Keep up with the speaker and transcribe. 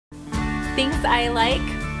Things I like,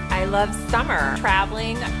 I love summer,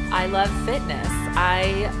 traveling, I love fitness,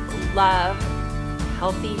 I love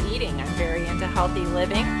healthy eating. I'm very into healthy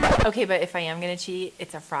living. Okay, but if I am gonna cheat,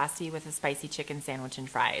 it's a Frosty with a spicy chicken sandwich and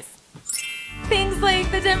fries. Things like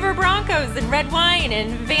the Denver Broncos and red wine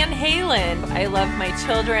and Van Halen. I love my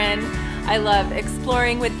children. I love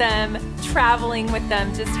exploring with them, traveling with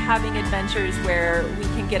them, just having adventures where we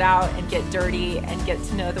can get out and get dirty and get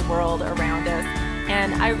to know the world around us.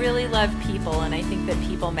 And I really love people, and I think that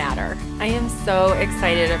people matter. I am so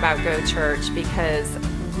excited about Go Church because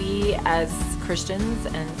we as Christians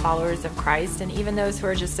and followers of Christ, and even those who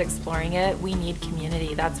are just exploring it, we need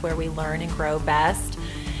community. That's where we learn and grow best.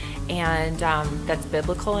 And that's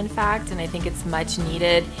biblical, in fact, and I think it's much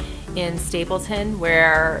needed in Stapleton,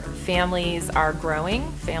 where families are growing,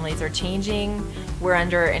 families are changing. We're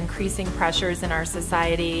under increasing pressures in our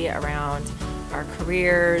society around our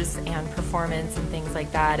careers and performance and things like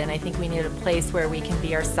that, and I think we need a place where we can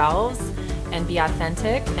be ourselves and be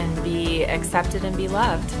authentic and be accepted and be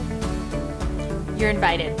loved. You're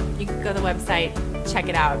invited. You can go to the website, check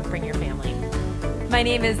it out, bring your family. My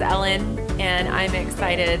name is Ellen, and I'm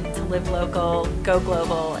excited to live local, go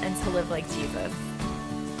global, and to live like Jesus.